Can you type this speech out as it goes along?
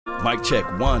Mic check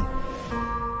 1.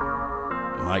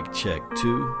 Mic check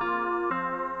 2.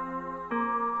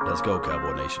 Let's go,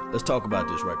 Cowboy Nation. Let's talk about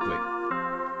this right quick.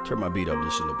 Turn my beat up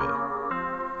just a little bit.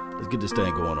 Let's get this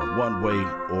thing going on one way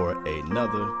or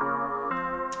another.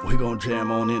 We're going to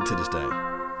jam on into this thing.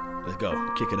 Let's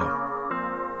go. Kick it up.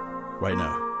 Right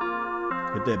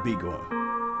now. Get that beat going.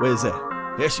 Where's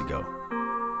that? There she go.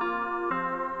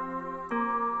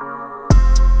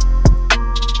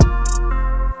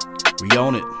 We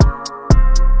on it.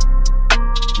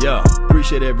 Yeah.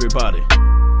 Appreciate everybody.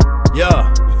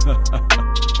 Yeah.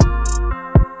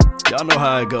 Y'all know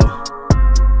how it go.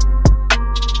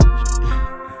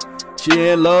 She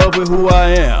in love with who I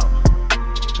am.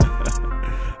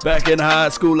 Back in high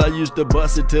school, I used to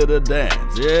bust it to the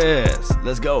dance. Yes,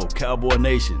 let's go, Cowboy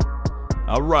Nation.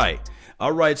 All right,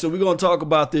 so we're going to talk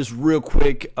about this real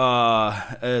quick.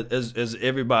 As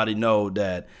everybody know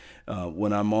that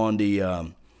when I'm on the,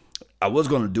 I was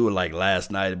going to do it like last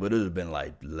night, but it would have been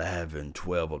like 11,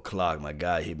 12 o'clock. My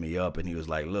guy hit me up and he was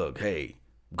like, look, hey,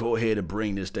 go ahead and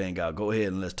bring this thing out. Go ahead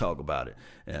and let's talk about it.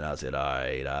 And I said, all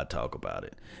right, I'll talk about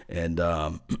it. And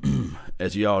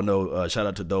as you all know, shout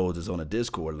out to those that's on the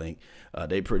Discord link.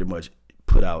 They pretty much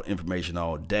put out information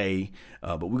all day.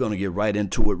 But we're going to get right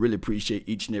into it. Really appreciate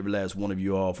each and every last one of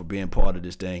you all for being part of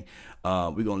this thing.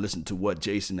 We're going to listen to what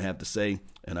Jason have to say,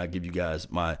 and I'll give you guys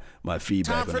my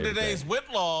feedback. Time for today's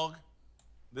Whitlog.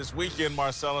 This weekend,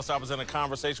 Marcellus, I was in a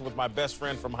conversation with my best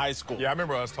friend from high school. Yeah, I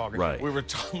remember us talking. Right. We were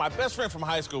my best friend from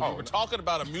high school. We were talking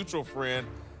about a mutual friend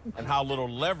and how little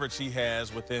leverage he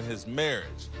has within his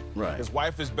marriage. Right. His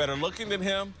wife is better looking than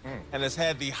him and has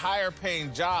had the higher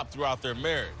paying job throughout their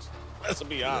marriage. Let's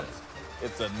be honest.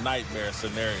 It's a nightmare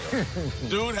scenario.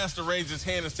 Dude has to raise his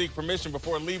hand and seek permission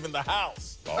before leaving the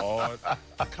house. Lord.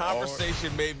 The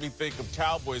conversation made me think of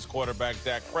Cowboys quarterback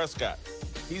Dak Prescott.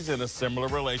 He's in a similar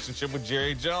relationship with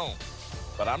Jerry Jones,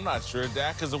 but I'm not sure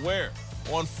Dak is aware.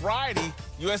 On Friday,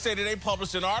 USA Today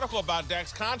published an article about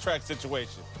Dak's contract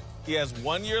situation. He has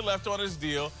 1 year left on his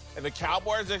deal, and the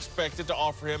Cowboys are expected to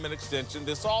offer him an extension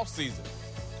this offseason.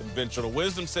 Conventional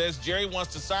wisdom says Jerry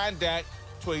wants to sign Dak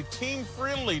to a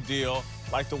team-friendly deal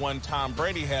like the one Tom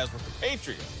Brady has with the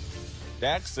Patriots.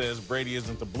 Dak says Brady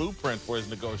isn't the blueprint for his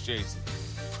negotiations.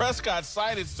 Prescott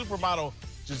cited supermodel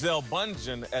Gisele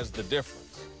Bundchen as the difference.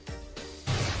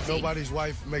 Nobody's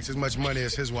wife makes as much money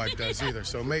as his wife does either,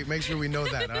 so make sure we know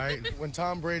that, all right? When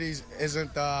Tom Brady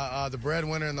isn't the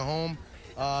breadwinner in the home,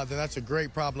 then that's a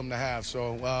great problem to have.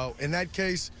 So in that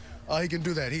case, he can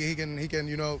do that. He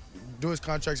can do his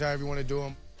contracts however you want to do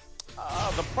them.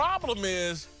 The problem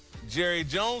is Jerry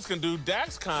Jones can do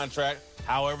Dak's contract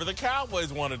however the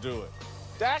Cowboys want to do it.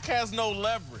 Dak has no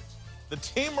leverage. The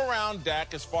team around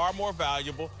Dak is far more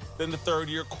valuable than the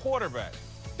third-year quarterback.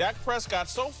 Dak Prescott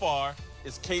so far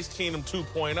is Case Keenum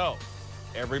 2.0.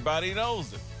 Everybody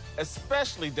knows it,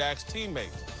 especially Dak's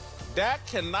teammates. Dak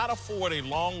cannot afford a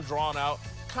long, drawn-out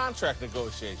contract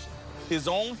negotiation. His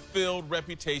own failed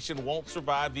reputation won't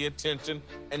survive the attention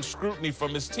and scrutiny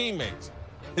from his teammates.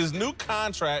 His new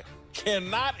contract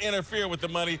cannot interfere with the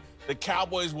money the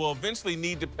Cowboys will eventually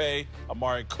need to pay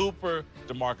Amari Cooper,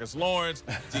 DeMarcus Lawrence,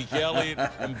 Zeke Elliott,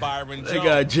 and Byron Jones. They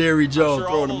got Jerry Jones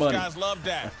throwing the money. All those guys love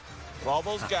Dak. But all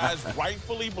those guys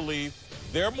rightfully believe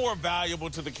they're more valuable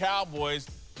to the Cowboys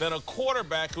than a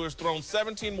quarterback who has thrown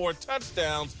 17 more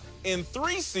touchdowns in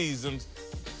 3 seasons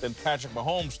than Patrick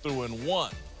Mahomes threw in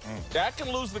 1. Dak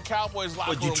can lose the Cowboys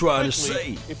locker room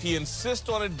quickly if he insists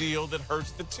on a deal that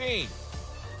hurts the team.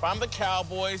 If I'm the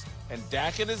Cowboys and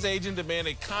Dak and his agent demand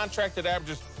a contract that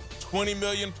averages $20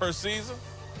 million per season,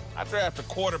 I draft a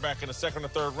quarterback in the 2nd or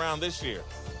 3rd round this year.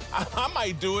 I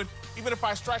might do it even if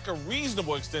I strike a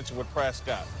reasonable extension with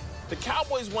Prescott. The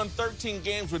Cowboys won 13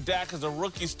 games with Dak as a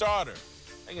rookie starter.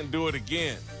 They can do it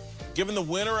again. Given the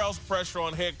win or else pressure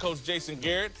on head coach Jason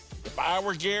Garrett, if I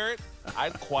were Garrett,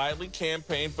 I'd quietly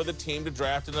campaign for the team to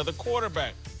draft another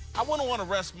quarterback. I wouldn't want to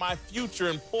rest my future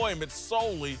employment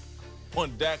solely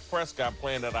on Dak Prescott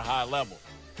playing at a high level.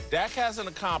 Dak hasn't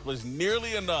accomplished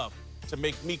nearly enough to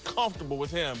make me comfortable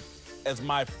with him as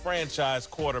my franchise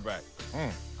quarterback.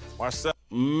 Marcel.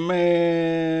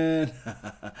 Man.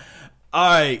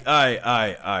 All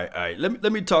right.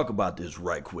 Let me talk about this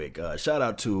right quick. Shout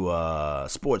out to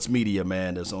Sports Media,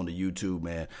 man, that's on the YouTube,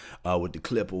 man, with the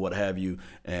clip or what have you.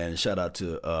 And shout out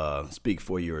to Speak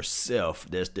For Yourself.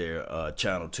 That's their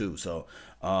channel, too. So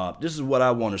this is what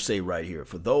I want to say right here.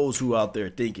 For those who out there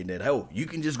thinking that, oh, you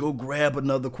can just go grab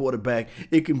another quarterback.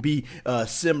 It can be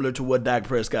similar to what Dak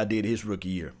Prescott did his rookie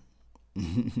year.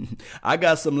 I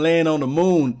got some land on the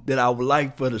moon that I would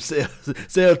like for the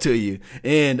sell to you,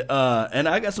 and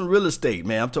I got some real estate,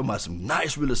 man. I'm talking about some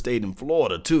nice real estate in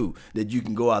Florida too that you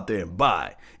can go out there and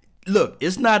buy. Look,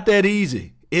 it's not that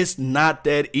easy. It's not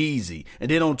that easy.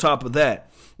 And then on top of that,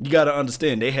 you got to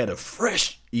understand they had a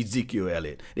fresh Ezekiel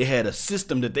Elliott. They had a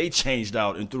system that they changed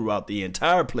out and throughout the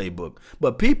entire playbook.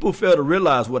 But people fail to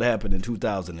realize what happened in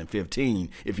 2015,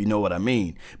 if you know what I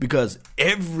mean, because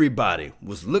everybody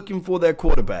was looking for their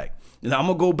quarterback. And I'm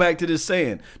going to go back to this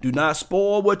saying, do not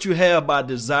spoil what you have by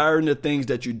desiring the things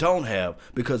that you don't have,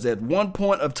 because at one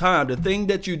point of time, the thing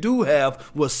that you do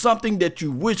have was something that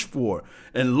you wished for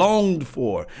and longed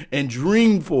for and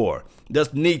dreamed for.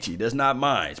 That's Nietzsche. That's not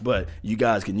mine, but you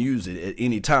guys can use it at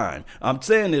any time. I'm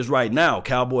saying this right now,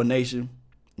 Cowboy Nation.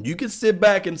 You can sit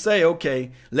back and say,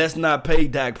 okay, let's not pay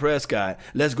Dak Prescott.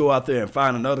 Let's go out there and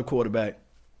find another quarterback.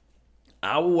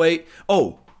 I will wait.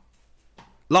 Oh,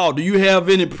 Law, do you have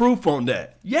any proof on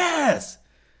that? Yes.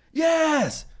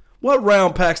 Yes. What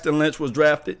round Paxton Lynch was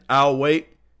drafted? I'll wait.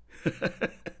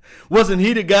 Wasn't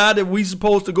he the guy that we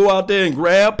supposed to go out there and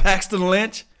grab, Paxton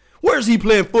Lynch? Where's he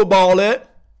playing football at?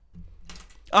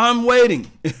 I'm waiting.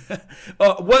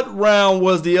 What round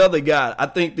was the other guy? I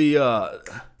think the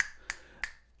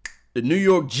New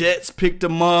York Jets picked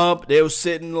him up. They were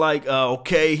sitting like,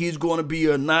 okay, he's going to be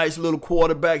a nice little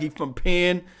quarterback. He's from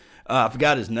Penn. I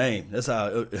forgot his name. That's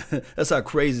how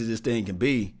crazy this thing can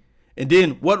be. And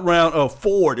then what round?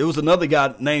 Ford. It was another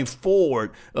guy named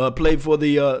Ford. Played for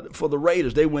the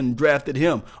Raiders. They went and drafted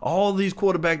him. All these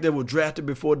quarterbacks that were drafted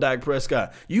before Dak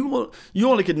Prescott. You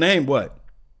only could name what?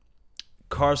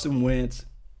 Carson Wentz.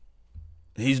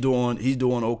 He's doing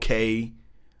okay.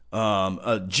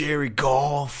 Jerry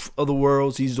Goff of the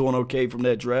world. He's doing okay from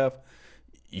that draft.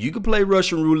 You can play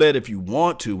Russian roulette if you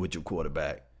want to with your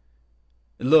quarterback.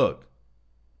 And look,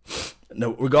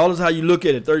 now, regardless of how you look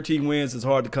at it, 13 wins is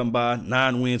hard to come by.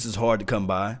 9 wins is hard to come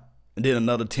by. And then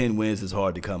another 10 wins is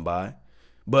hard to come by.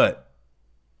 But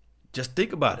just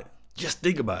think about it. Just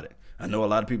think about it. I know a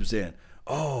lot of people saying,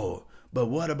 oh, but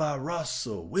what about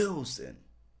Russell Wilson?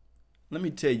 Let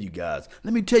me tell you guys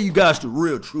the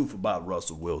real truth about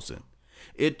Russell Wilson.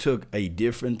 It took a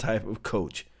different type of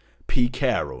coach, Pete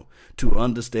Carroll, to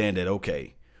understand that,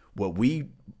 okay, what we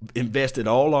invested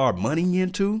all our money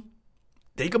into,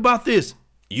 think about this.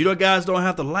 You guys don't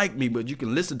have to like me, but you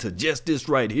can listen to just this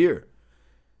right here.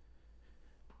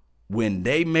 When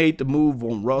they made the move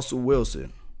on Russell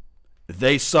Wilson,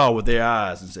 they saw with their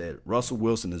eyes and said, Russell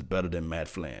Wilson is better than Matt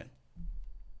Flynn.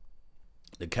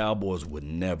 The Cowboys would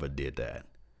never did that.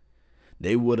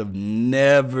 They would have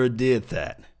never did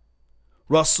that.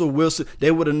 Russell Wilson, they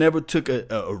would have never took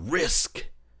a risk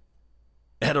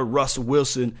at a Russell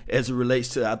Wilson as it relates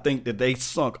to, I think that they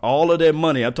sunk all of their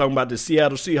money. I'm talking about the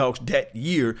Seattle Seahawks that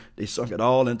year. They sunk it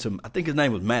all into, I think his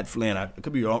name was Matt Flynn. I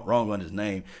could be wrong on his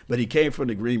name, but he came from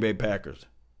the Green Bay Packers.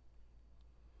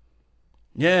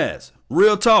 Yes,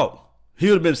 real talk. He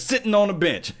would have been sitting on the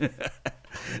bench.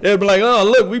 They'd be like, oh,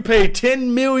 look, we paid $10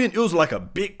 million. It was like a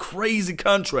big, crazy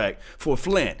contract for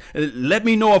Flynn. And let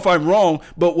me know if I'm wrong,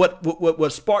 but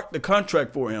what sparked the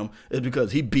contract for him is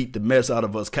because he beat the mess out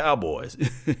of us Cowboys.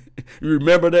 You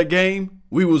remember that game?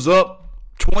 We was up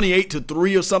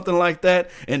 28-3 or something like that,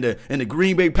 and the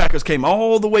Green Bay Packers came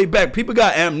all the way back. People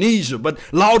got amnesia, but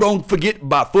Law, don't forget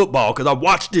about football because I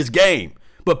watched this game.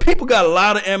 But people got a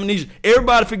lot of amnesia.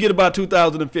 Everybody forget about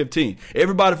 2015.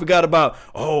 Everybody forgot about,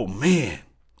 oh, man,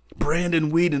 Brandon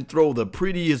Whedon throw the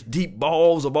prettiest deep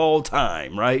balls of all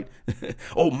time, right?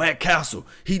 Oh, Matt Castle,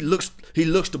 he looks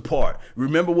the part.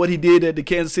 Remember what he did at the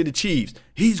Kansas City Chiefs?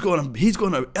 He's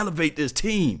gonna elevate this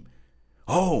team.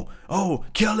 Oh,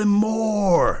 Kellen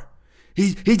Moore.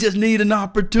 He just needs an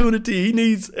opportunity. He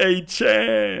needs a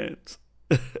chance.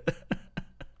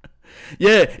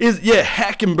 Yeah,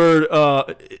 Hackenberg.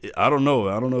 I don't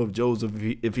know if Joseph,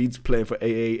 if he's playing for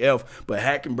AAF, but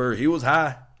Hackenberg, he was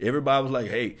high. Everybody was like,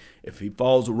 hey, if he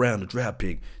falls around the draft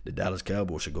pick, the Dallas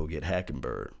Cowboys should go get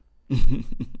Hackenberg.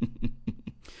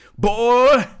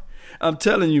 Boy, I'm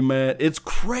telling you, man, it's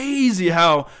crazy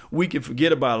how we can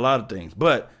forget about a lot of things.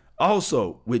 But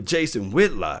also with Jason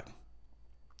Whitlock,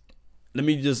 let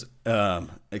me just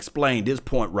explain this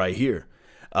point right here.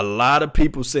 A lot of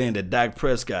people saying that Dak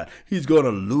Prescott, he's going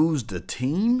to lose the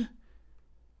team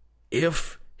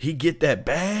if he get that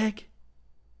bag.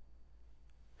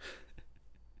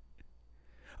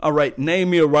 All right,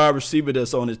 name me a wide receiver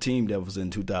that's on his team that was in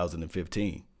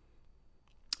 2015.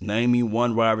 Name me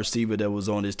one wide receiver that was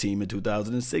on his team in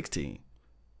 2016.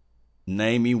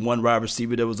 Name me one wide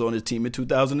receiver that was on his team in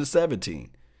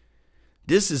 2017.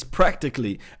 This is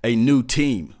practically a new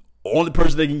team. Only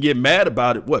person that can get mad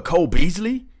about it, what, Cole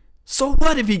Beasley? So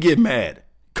what if he get mad?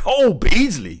 Cole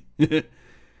Beasley.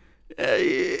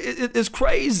 It's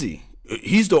crazy.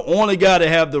 He's the only guy to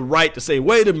have the right to say,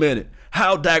 wait a minute,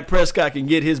 how Dak Prescott can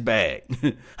get his bag?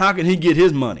 How can he get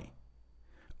his money?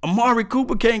 Amari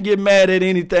Cooper can't get mad at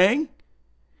anything.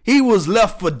 He was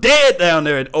left for dead down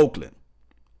there at Oakland.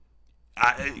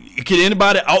 Can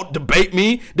anybody out debate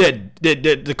me that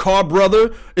the Carr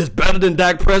brother is better than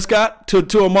Dak Prescott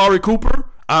to Amari Cooper?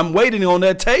 I'm waiting on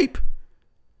that tape.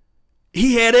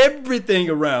 He had everything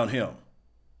around him,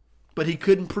 but he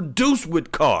couldn't produce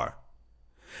with Carr.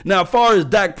 Now, as far as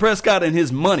Dak Prescott and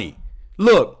his money,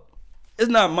 look, it's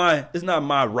not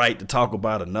my right to talk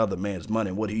about another man's money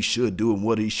and what he should do and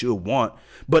what he should want.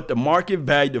 But the market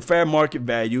value, the fair market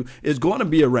value, is going to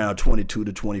be around 22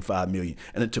 to 25 million.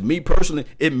 And to me personally,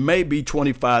 it may be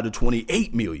 25 to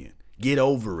 28 million. Get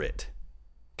over it,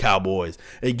 Cowboys.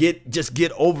 And just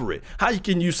get over it. How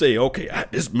can you say, okay,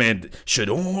 this man should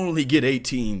only get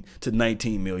 18 to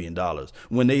 19 million dollars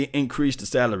when they increase the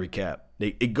salary cap?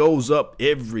 It goes up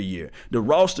every year. The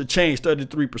roster changed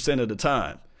 33% of the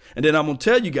time. And then I'm going to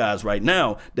tell you guys right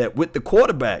now that with the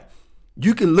quarterback,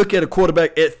 you can look at a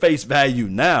quarterback at face value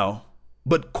now,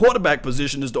 but quarterback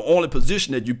position is the only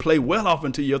position that you play well off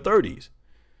into your 30s.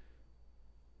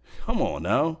 Come on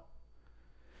now.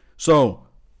 So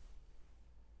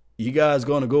you guys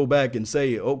going to go back and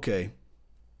say, okay,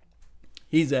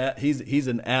 he's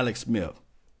an Alex Smith.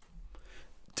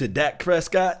 To Dak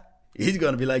Prescott, he's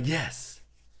going to be like, yes.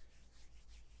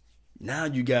 Now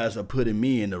you guys are putting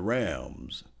me in the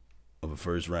realms of a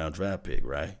first-round draft pick,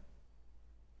 right?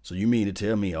 So you mean to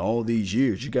tell me all these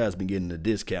years you guys been getting a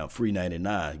discount, free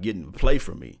 99, getting a play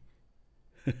from me?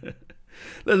 Let's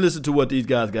listen to what these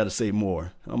guys got to say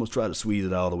more. I'm going to try to squeeze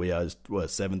it all the way out. It's,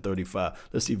 7:35.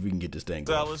 Let's see if we can get this thing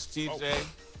going. Dallas, TJ.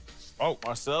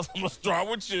 Marcel, I'm going to start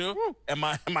with you. Am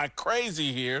I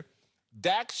crazy here?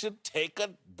 Dak should take a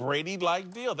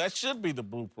Brady-like deal. That should be the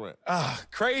blueprint.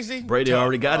 Crazy? Brady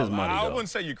already got his money, I though. wouldn't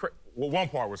say you crazy. Well, one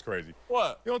part was crazy.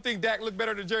 What? You don't think Dak looked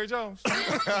better than Jerry Jones?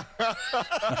 I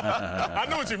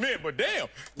know what you meant, but damn.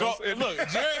 Go, look,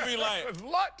 Jerry be like,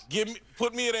 what?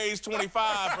 Put me at age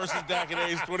 25 versus Dak at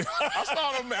age 25. I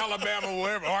saw them in Alabama,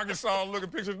 wherever, Arkansas, looking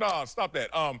pictures. No, stop that.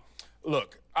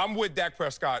 Look, I'm with Dak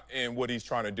Prescott and what he's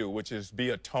trying to do, which is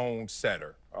be a tone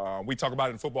setter. We talk about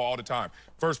it in football all the time.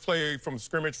 First play from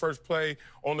scrimmage, first play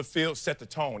on the field, set the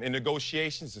tone. In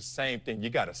negotiations, the same thing. You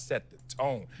got to set the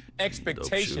tone.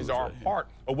 Expectations are a part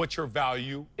of what your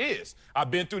value is.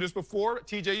 I've been through this before.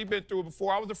 TJ, you've been through it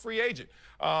before. I was a free agent.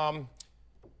 I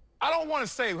don't want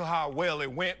to say how well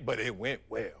it went, but it went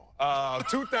well.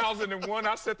 2001,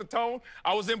 I set the tone.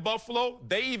 I was in Buffalo.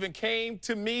 They even came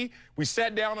to me. We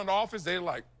sat down in the office. They're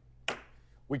like,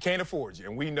 we can't afford you,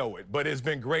 and we know it, but it's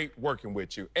been great working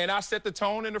with you. And I set the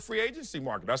tone in the free agency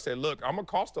market. I said, look, I'm going to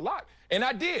cost a lot. And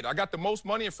I did. I got the most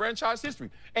money in franchise history.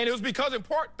 And it was because, in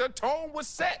part, the tone was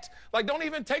set. Like, don't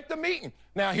even take the meeting.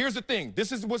 Now, here's the thing.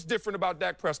 This is what's different about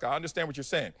Dak Prescott. I understand what you're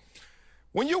saying.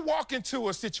 When you walk into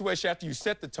a situation after you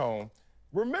set the tone,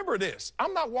 remember this.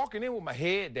 I'm not walking in with my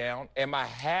head down and my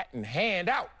hat and hand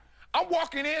out. I'm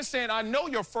walking in saying, I know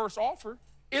your first offer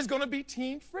is going to be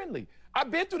team-friendly. I've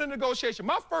been through the negotiation.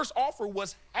 My first offer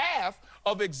was half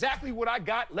of exactly what I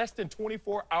got less than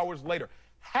 24 hours later.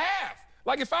 Half.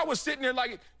 Like, if I was sitting there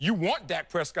like, you want Dak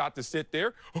Prescott to sit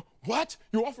there. What?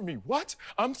 You offer me what?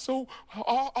 I'm so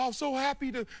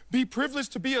happy to be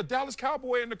privileged to be a Dallas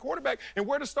Cowboy and the quarterback and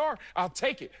wear the star. I'll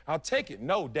take it. I'll take it.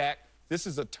 No, Dak, this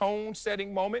is a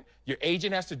tone-setting moment. Your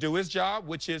agent has to do his job,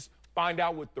 which is find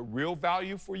out what the real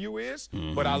value for you is.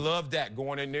 Mm-hmm. But I love Dak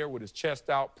going in there with his chest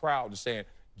out, proud, and saying,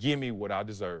 give me what I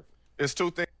deserve. It's two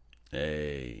things.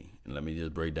 Hey, let me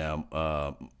just break down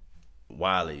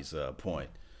Wiley's point.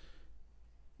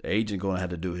 The agent going to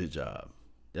have to do his job.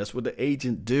 That's what the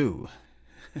agent do.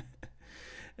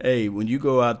 Hey, when you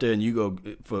go out there and you go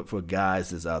for guys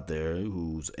that's out there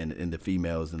who's and the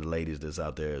females and the ladies that's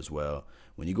out there as well,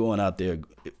 when you're going out there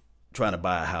trying to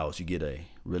buy a house, you get a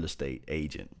real estate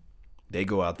agent. They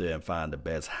go out there and find the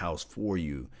best house for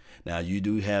you. Now, you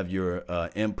do have your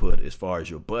input as far as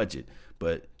your budget,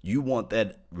 but you want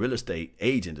that real estate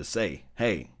agent to say,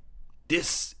 hey,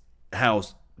 this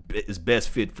house is best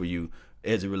fit for you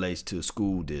as it relates to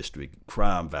school district,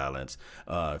 crime violence,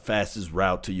 fastest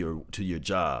route to your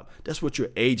job. That's what your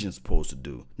agent's supposed to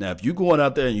do. Now, if you're going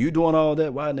out there and you're doing all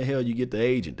that, why in the hell you get the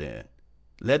agent then?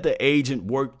 Let the agent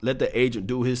work. Let the agent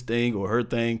do his thing or her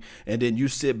thing. And then you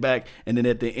sit back. And then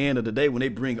at the end of the day, when they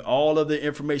bring all of the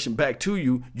information back to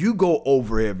you, you go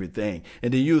over everything.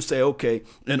 And then you say, okay,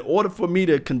 in order for me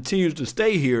to continue to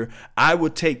stay here, I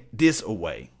would take this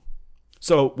away.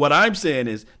 So what I'm saying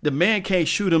is the man can't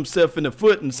shoot himself in the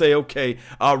foot and say, okay,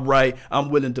 all right, I'm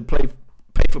willing to pay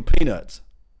for peanuts.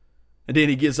 And then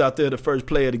he gets out there the first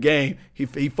play of the game. He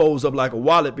folds up like a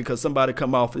wallet because somebody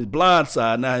come off his blind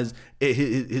side. Now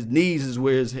his knees is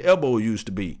where his elbow used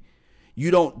to be.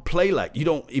 You don't play like, you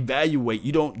don't evaluate.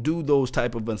 You don't do those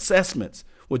type of assessments.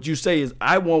 What you say is,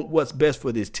 I want what's best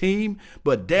for this team,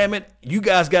 but damn it, you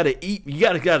guys got to eat. You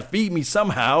got to feed me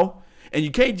somehow. And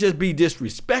you can't just be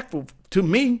disrespectful to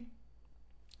me.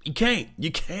 You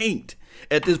can't.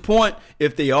 At this point,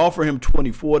 if they offer him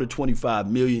 24 to 25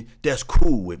 million, that's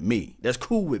cool with me.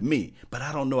 But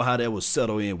I don't know how that will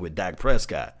settle in with Dak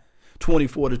Prescott.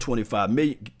 24 to 25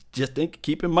 million. Just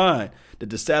keep in mind that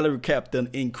the salary cap done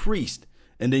increased.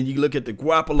 And then you look at the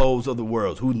Garoppolos of the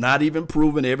world, who's not even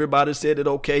proven. Everybody said that,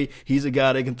 okay, he's a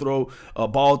guy that can throw a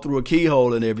ball through a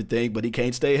keyhole and everything, but he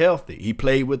can't stay healthy. He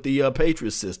played with the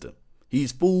Patriots system.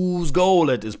 He's fool's gold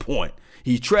at this point.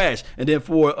 He's trash. And then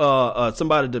for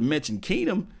somebody to mention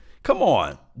Keenum, come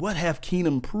on. What have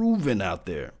Keenum proven out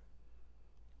there?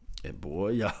 And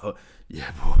boy, y'all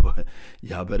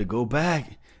better go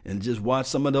back and just watch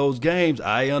some of those games.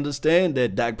 I understand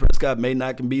that Dak Prescott may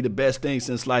not can be the best thing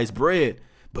since sliced bread,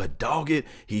 but dog it,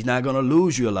 he's not going to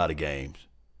lose you a lot of games.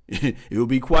 It will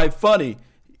be quite funny.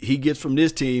 He gets from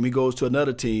this team, he goes to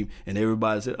another team, and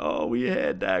everybody said, oh, we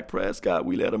had Dak Prescott,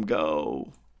 we let him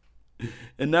go.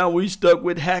 And now we stuck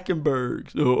with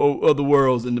Hackenbergs of the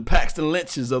worlds and the Paxton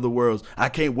Lynches of the worlds. I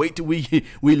can't wait till we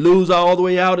lose all the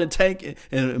way out and tank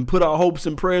and put our hopes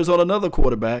and prayers on another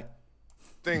quarterback.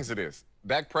 Things it is.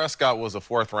 Dak Prescott was a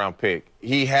 4th-round pick.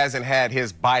 He hasn't had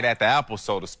his bite at the apple,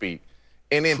 so to speak.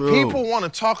 And then people want to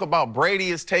talk about Brady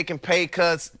is taking pay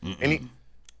cuts, and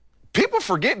people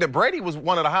forget that Brady was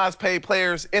one of the highest paid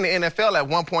players in the NFL at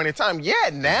one point in time. Yeah,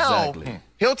 now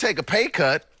he'll take a pay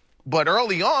cut, but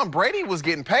early on, Brady was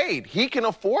getting paid. He can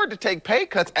afford to take pay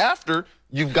cuts after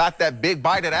you've got that big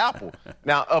bite at apple.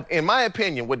 Now, in my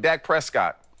opinion, with Dak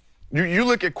Prescott, you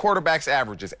look at quarterbacks'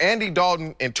 averages. Andy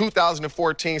Dalton in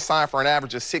 2014 signed for an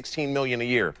average of $16 million a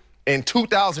year. In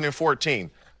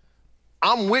 2014,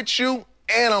 I'm with you.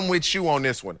 And I'm with you on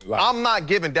this one. I'm not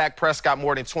giving Dak Prescott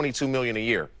more than $22 million a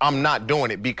year. I'm not doing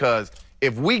it because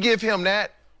if we give him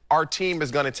that, our team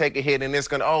is going to take a hit and it's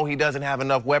going to, oh, he doesn't have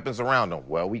enough weapons around him.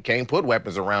 Well, we can't put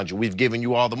weapons around you. We've given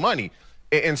you all the money.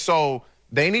 And so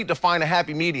they need to find a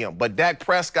happy medium. But Dak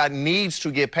Prescott needs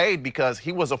to get paid because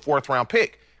he was a 4th-round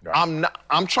pick. Right.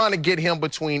 I'm trying to get him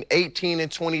between 18 and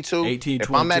 22. 18, if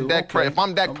 22. If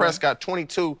I'm Dak Prescott,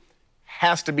 22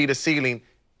 has to be the ceiling.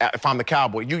 If I'm the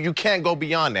Cowboy, you can't go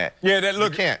beyond that. Yeah, that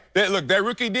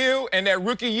rookie deal and that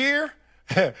rookie year,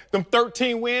 them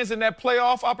 13 wins and that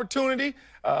playoff opportunity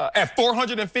at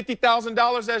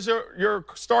 $450,000 as your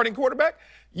starting quarterback,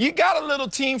 you got a little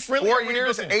team friendly. 4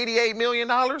 years, $88 million,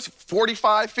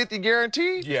 45, 50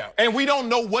 guaranteed. Yeah, and we don't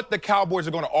know what the Cowboys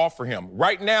are going to offer him.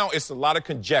 Right now, it's a lot of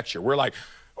conjecture. We're like,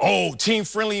 oh, team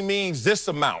friendly means this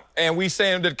amount. And we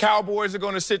saying the Cowboys are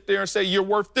going to sit there and say, you're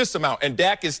worth this amount. And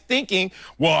Dak is thinking,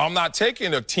 well, I'm not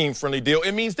taking a team friendly deal.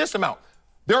 It means this amount.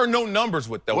 There are no numbers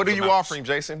with those. What are you offering,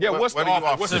 Jason? Yeah, what's the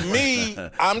offer? To me,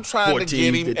 I'm trying 14,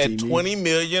 to get him at $20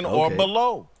 million or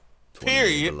below.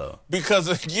 Period. Below. Because,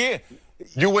 again,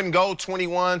 you wouldn't go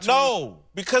 21? No,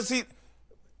 because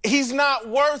he's not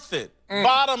worth it.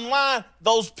 Bottom line,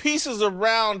 those pieces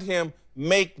around him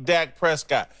make Dak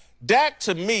Prescott. Dak,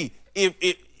 to me, if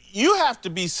you have to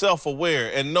be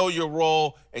self-aware and know your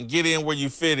role and get in where you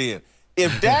fit in.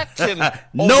 If Dak can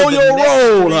know your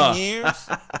role, 3 years,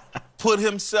 put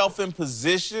himself in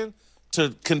position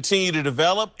to continue to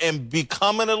develop and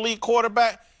become an elite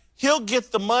quarterback, he'll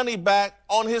get the money back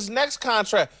on his next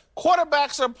contract.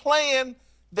 Quarterbacks are playing.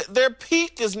 Their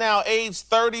peak is now age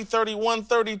 30, 31,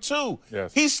 32.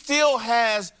 Yes. He still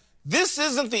has. This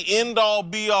isn't the end-all,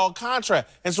 be-all contract.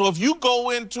 And so if you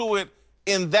go into it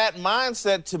in that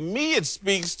mindset, to me it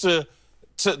speaks to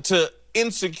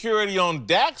insecurity on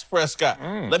Dak Prescott.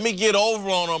 Let me get over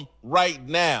on him right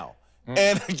now.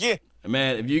 And again,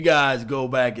 man, if you guys go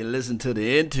back and listen to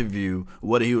the interview,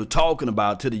 what he was talking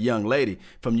about to the young lady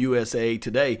from USA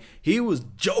Today, he was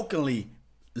jokingly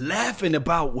laughing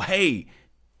about, hey,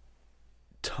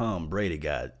 Tom Brady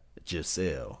got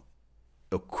Giselle.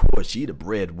 Of course, she the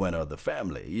breadwinner of the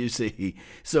family. You see,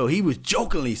 so he was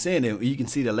jokingly saying it. You can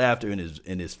see the laughter in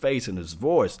his face and his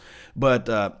voice.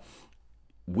 But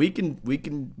we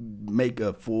can make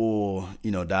a full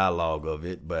dialogue of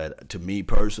it. But to me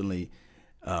personally,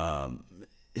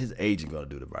 his agent gonna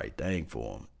do the right thing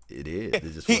for him. It is.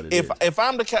 It's just what it is. If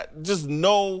I'm the cat, just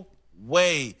no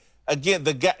way. Again,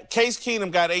 Case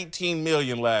Keenum got $18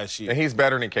 million last year, and he's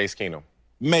better than Case Keenum.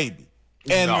 Maybe.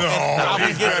 And I would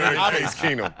he's give better I than would- Case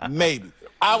Keenum. maybe.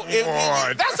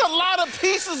 That's a lot of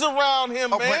pieces around him,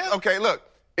 man. But, okay, look,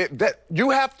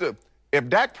 if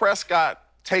Dak Prescott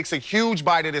takes a huge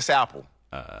bite of this apple,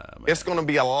 it's going to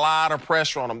be a lot of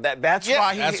pressure on him. That's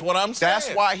what I'm saying. That's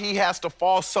why he has to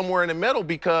fall somewhere in the middle,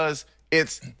 because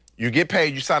you get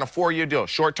paid, you sign a 4-year deal,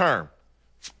 short term.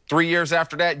 3 years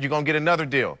after that, you're going to get another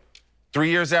deal.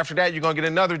 3 years after that, you're going to get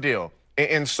another deal.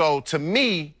 And so, to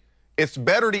me, it's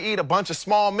better to eat a bunch of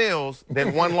small meals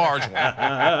than one large one.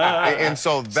 And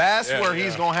so that's where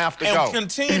he's going to have to go. And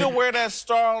continue to wear that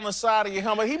star on the side of your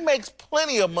helmet. He makes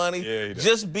plenty of money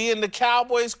just being the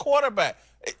Cowboys quarterback.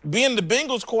 Being the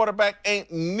Bengals quarterback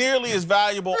ain't nearly as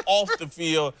valuable off the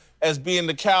field as being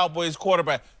the Cowboys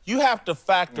quarterback. You have to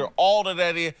factor all of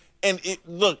that in. And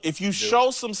look, if you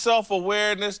show some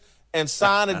self-awareness and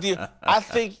sign a deal, I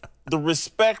think the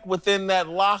respect within that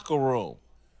locker room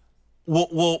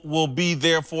will be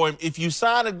there for him. If you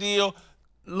sign a deal.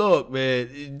 Look, man,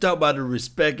 you talk about the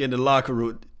respect in the locker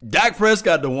room. Dak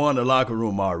Prescott done won the locker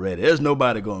room already. There's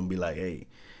nobody going to be like, hey,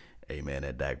 man,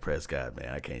 that Dak Prescott,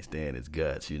 man, I can't stand his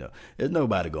guts, you know. There's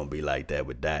nobody going to be like that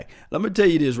with Dak. Let me tell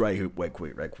you this right here, right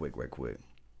quick.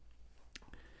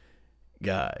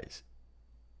 Guys,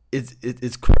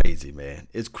 it's crazy, man.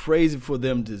 It's crazy for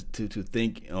them to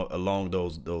think along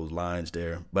those lines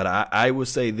there. But I would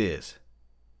say this.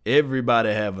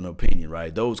 Everybody have an opinion,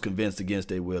 right? Those convinced against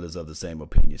their will is of the same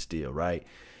opinion still, right?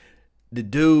 The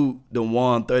dude done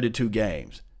won 32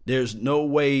 games. There's no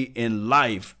way in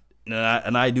life,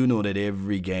 and I do know that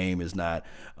every game is not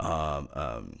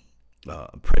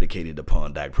predicated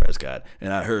upon Dak Prescott.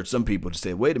 And I heard some people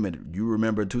say, wait a minute, you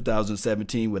remember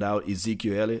 2017 without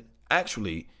Ezekiel Elliott?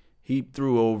 Actually, he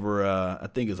threw over, I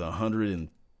think it's 100 and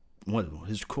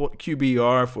his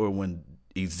QBR for when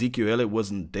Ezekiel Elliott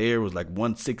wasn't there was like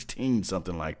 116,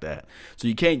 something like that. So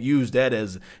you can't use that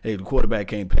as, hey, the quarterback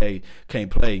can't play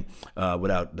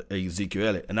without Ezekiel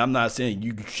Elliott. And I'm not saying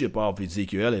you can ship off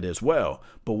Ezekiel Elliott as well.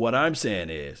 But what I'm saying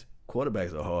is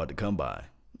quarterbacks are hard to come by.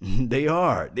 They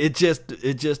are. It's just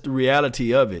the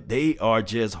reality of it. They are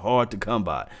just hard to come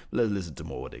by. Let's listen to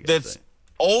more of what they got to say. That's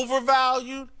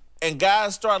overvalued, and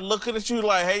guys start looking at you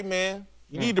like, hey, man,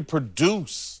 you need to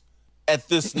produce at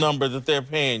this number that they're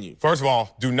paying you. First of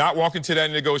all, do not walk into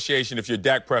that negotiation if you're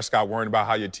Dak Prescott worrying about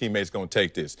how your teammates going to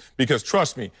take this. Because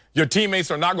trust me, your teammates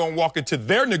are not going to walk into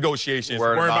their negotiations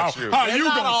worrying about how you're going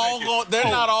to take it. They're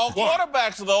not all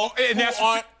quarterbacks, though. And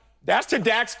that's to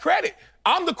Dak's credit.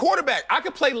 I'm the quarterback. I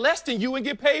could play less than you and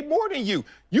get paid more than you.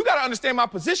 You got to understand my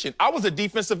position. I was a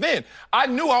defensive end. I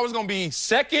knew I was going to be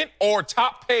second or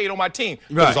top paid on my team.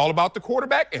 Right. It was all about the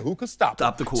quarterback and who could stop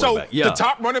him. The quarterback, so the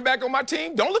top running back on my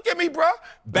team, don't look at me, bro.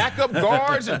 Backup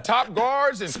guards and top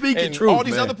guards and all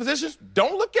these other positions,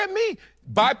 don't look at me.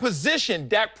 By position,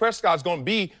 Dak Prescott's going to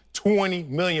be $20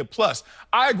 million plus.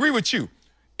 I agree with you.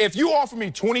 If you offer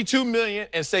me $22 million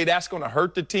and say that's going to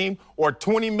hurt the team, or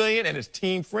 $20 million and it's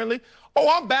team friendly,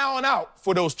 I'm bowing out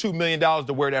for those $2 million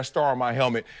to wear that star on my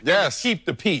helmet. Yes. And keep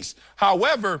the peace.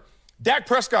 However, Dak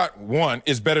Prescott, 1,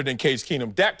 is better than Case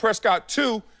Keenum. Dak Prescott,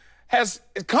 2, has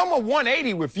come a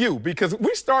 180 with you, because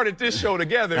we started this show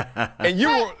together and you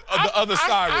were the other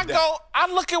side with that.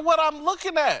 I look at what I'm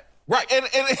looking at. Right. And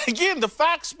again, the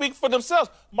facts speak for themselves.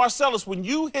 Marcellus, when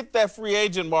you hit that free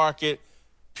agent market,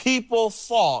 people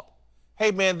thought,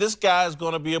 hey, man, this guy is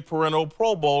going to be a perennial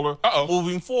Pro Bowler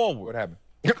moving forward. What happened?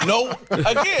 No,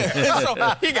 again. So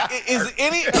is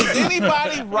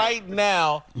anybody right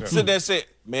now sitting there saying,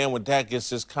 man, when Dak gets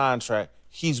his contract,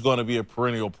 he's going to be a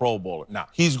perennial Pro Bowler? No.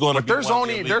 He's going to be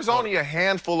there's only a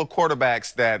handful of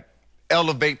quarterbacks that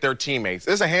elevate their teammates.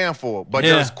 There's a handful, but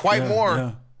there's quite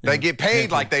more that get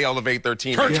paid like they elevate their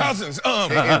teammates. Kirk Cousins,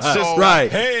 That's right.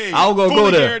 Hey, I'll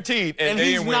go there. Guaranteed. And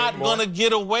he's not going to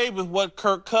get away with what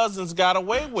Kirk Cousins got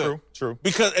away with. True.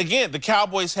 Because, again, the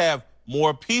Cowboys have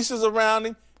more pieces around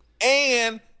him,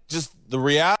 and just the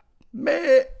reality.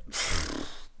 Man,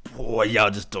 boy,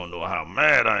 y'all just don't know how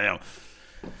mad I am.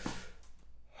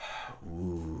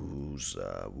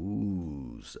 Wooza.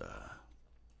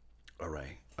 All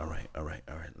right.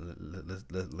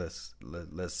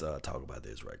 Let's talk about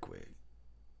this right quick.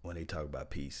 When they talk about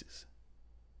pieces,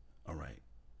 all right.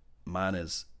 Mine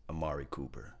is Amari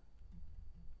Cooper.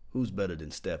 Who's better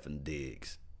than Stefan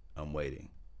Diggs? I'm waiting.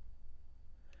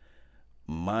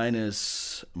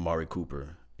 Minus Amari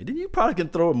Cooper. And then you probably can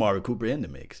throw Amari Cooper in the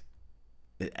mix.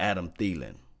 Adam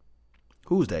Thielen.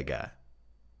 Who's that guy?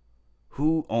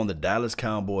 Who on the Dallas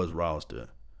Cowboys roster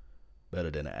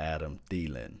better than Adam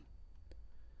Thielen?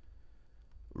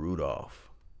 Rudolph.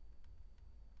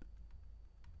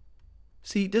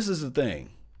 See, this is the thing.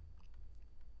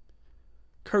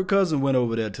 Kirk Cousins went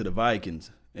over there to the Vikings,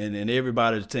 and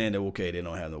everybody's saying that, okay, they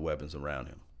don't have no weapons around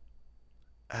him.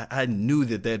 I knew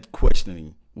that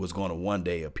questioning was going to one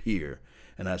day appear.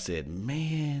 And I said,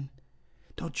 man,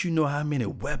 don't you know how many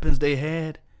weapons they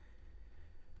had?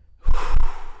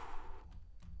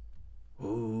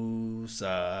 Ooh,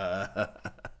 sigh.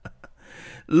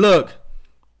 Look,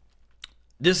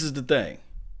 this is the thing.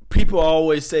 People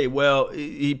always say, well,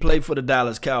 he played for the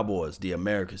Dallas Cowboys, the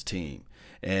America's team.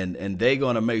 And they're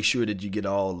going to make sure that you get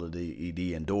all of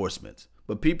the endorsements.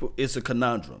 But people, it's a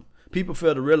conundrum. People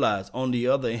fail to realize on the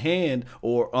other hand,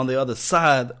 or on the other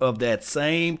side of that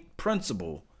same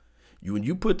principle, when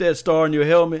you put that star in your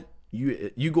helmet,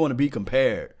 you're going to be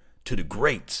compared to the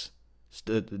greats,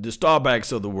 the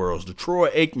Starbacks of the world, the Troy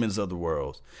Aikmans of the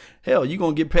world. Hell, you're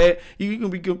going to get paid. You're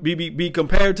going to be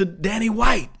compared to Danny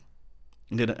White.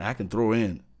 And then I can throw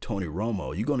in Tony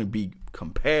Romo. You're going to be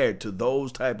compared to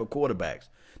those type of quarterbacks.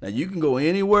 Now, you can go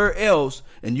anywhere else,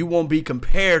 and you won't be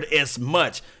compared as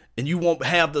much. And you won't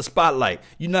have the spotlight.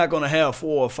 You're not going to have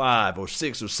 4 or 5 or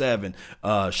 6 or 7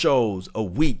 shows a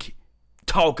week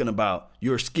talking about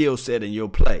your skill set and your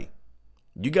play.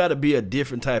 You got to be a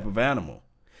different type of animal.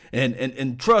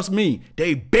 And trust me,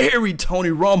 they buried Tony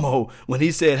Romo when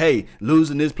he said, hey,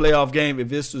 losing this playoff game, if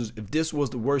this was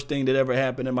the worst thing that ever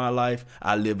happened in my life,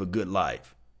 I live a good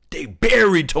life. They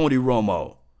buried Tony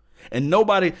Romo. And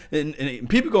nobody, and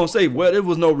people going to say, well, there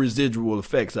was no residual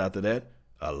effects after that.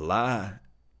 A lie.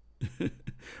 When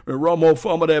Romo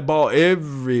fumbled that ball,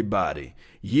 everybody,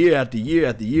 year after year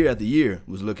after year after year,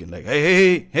 was looking like,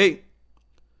 hey,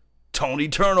 Tony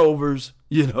turnovers.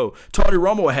 Tony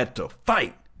Romo had to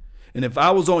fight. And if I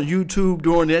was on YouTube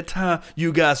during that time,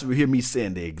 you guys would hear me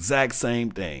saying the exact same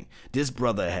thing. This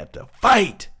brother had to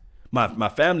fight. My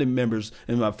family members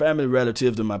and my family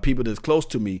relatives and my people that's close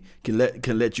to me can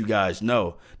let you guys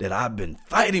know that I've been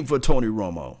fighting for Tony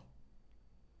Romo.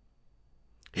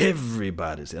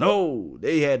 Everybody said, oh,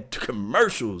 they had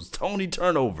commercials, Tony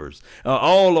turnovers,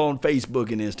 all on Facebook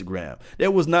and Instagram.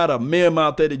 There was not a meme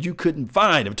out there that you couldn't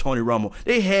find of Tony Romo.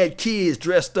 They had kids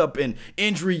dressed up in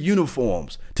injury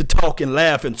uniforms to talk and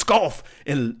laugh and scoff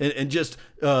and just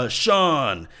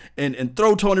shun and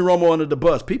throw Tony Romo under the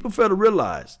bus. People fail to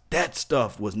realize that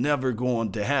stuff was never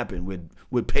going to happen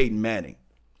with Peyton Manning.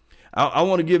 I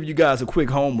want to give you guys a quick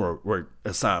homework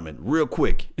assignment real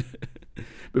quick.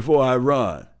 Before I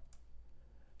run.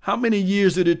 How many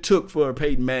years did it took for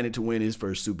Peyton Manning to win his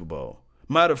first Super Bowl?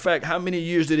 Matter of fact, how many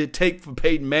years did it take for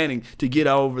Peyton Manning to get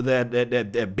over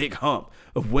that big hump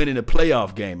of winning a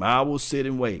playoff game? I will sit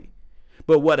and wait.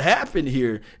 But what happened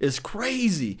here is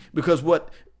crazy because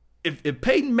if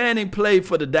Peyton Manning played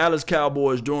for the Dallas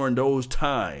Cowboys during those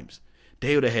times,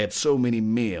 they would have had so many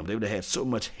memes. They would have had so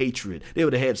much hatred. They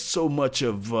would have had so much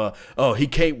of, he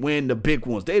can't win the big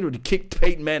ones. They would have kicked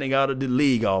Peyton Manning out of the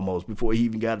league almost before he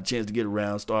even got a chance to get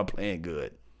around and start playing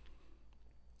good.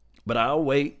 But I'll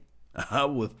wait. I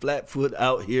was flat foot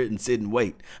out here and sit and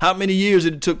wait. How many years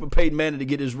did it took for Peyton Manning to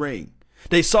get his ring?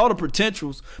 They saw the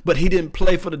potentials, but he didn't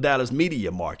play for the Dallas media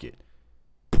market.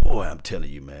 Boy, I'm telling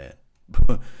you, man.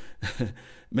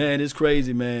 Man, it's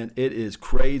crazy, man. It is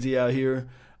crazy out here.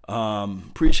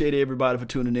 Appreciate everybody for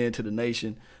tuning in to the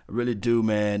nation. I really do,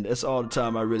 man. That's all the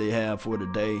time I really have for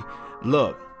today.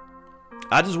 Look,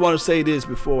 I just want to say this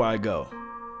before I go.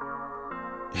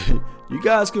 You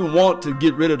guys can want to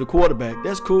get rid of the quarterback.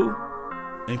 That's cool.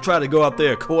 And try to go out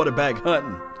there quarterback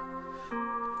hunting.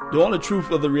 The only truth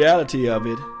of the reality of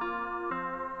it,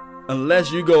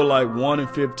 unless you go like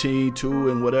 1-15,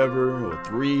 2 and whatever, or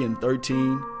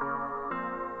 3-13,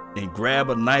 and grab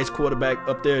a nice quarterback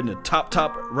up there in the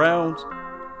top rounds,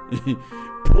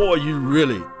 boy, you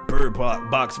really bird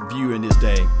box view in this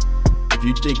thing if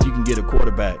you think you can get a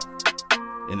quarterback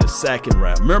in the second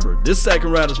round. Remember, this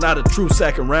second round is not a true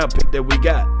second round pick that we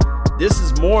got. This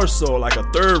is more so like a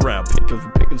third round pick because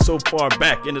we're picking so far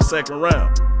back in the second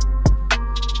round.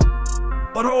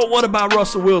 But what about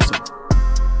Russell Wilson?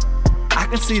 I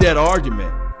can see that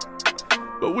argument.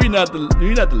 But we're not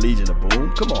the Legion of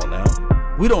Boom. Come on now.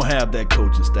 We don't have that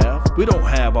coaching staff. We don't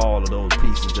have all of those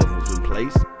pieces that was in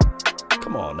place.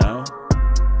 Come on now.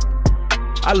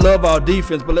 I love our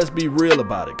defense, but let's be real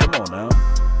about it. Come on now.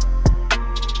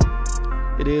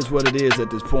 It is what it is at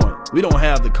this point. We don't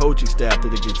have the coaching staff that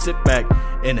can sit back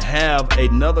and have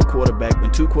another quarterback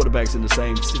and 2 quarterbacks in the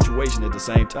same situation at the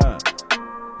same time.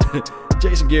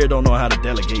 Jason Garrett don't know how to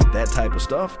delegate that type of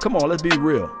stuff. Come on, let's be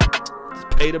real. Just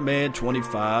pay the man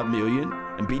 $25 million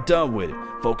and be done with it.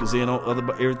 Focus in on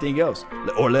everything else,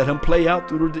 or let him play out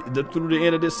through the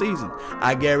end of this season.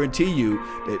 I guarantee you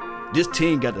that this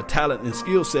team got the talent and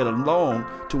skill set alone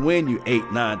to win you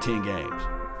 8, 9, 10 games.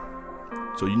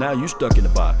 So now you stuck in the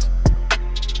box.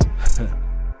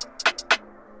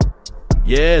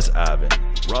 Yes, Ivan.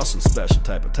 Russell, special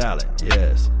type of talent.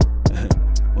 Yes.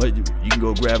 What, you can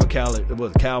go grab a Cal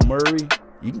Murray?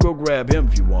 You can go grab him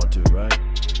if you want to, right?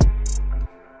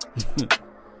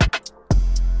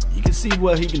 You can see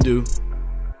what he can do.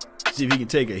 See if he can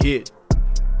take a hit.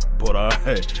 But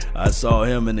I saw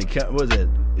him in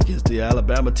against the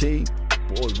Alabama team.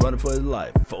 Boy was running for his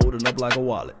life, folding up like a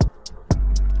wallet.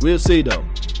 We'll see though.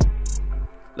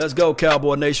 Let's go,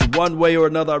 Cowboy Nation. One way or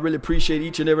another, I really appreciate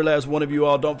each and every last one of you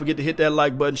all. Don't forget to hit that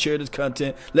like button, share this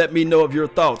content. Let me know of your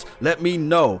thoughts. Let me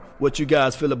know what you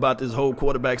guys feel about this whole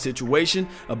quarterback situation,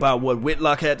 about what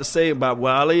Whitlock had to say about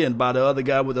Wiley and about the other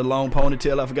guy with the long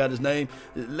ponytail. I forgot his name.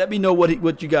 Let me know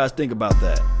what you guys think about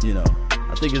that. You know,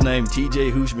 I think his name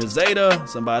TJ Hushmazada.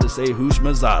 Somebody say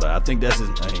Hushmazada. I think that's his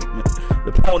name.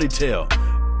 The ponytail.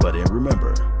 But then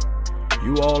remember,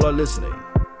 you all are listening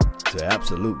to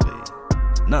absolutely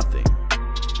nothing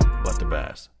but the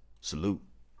best. Salute.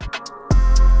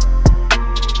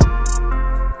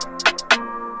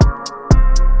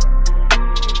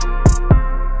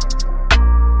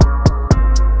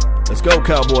 Let's go,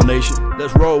 Cowboy Nation.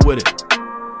 Let's roll with it.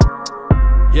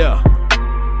 Yeah,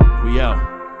 we out.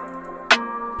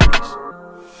 Peace.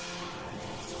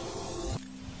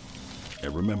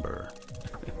 And remember,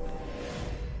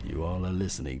 you all are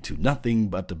listening to nothing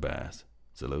but the best.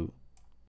 Salute.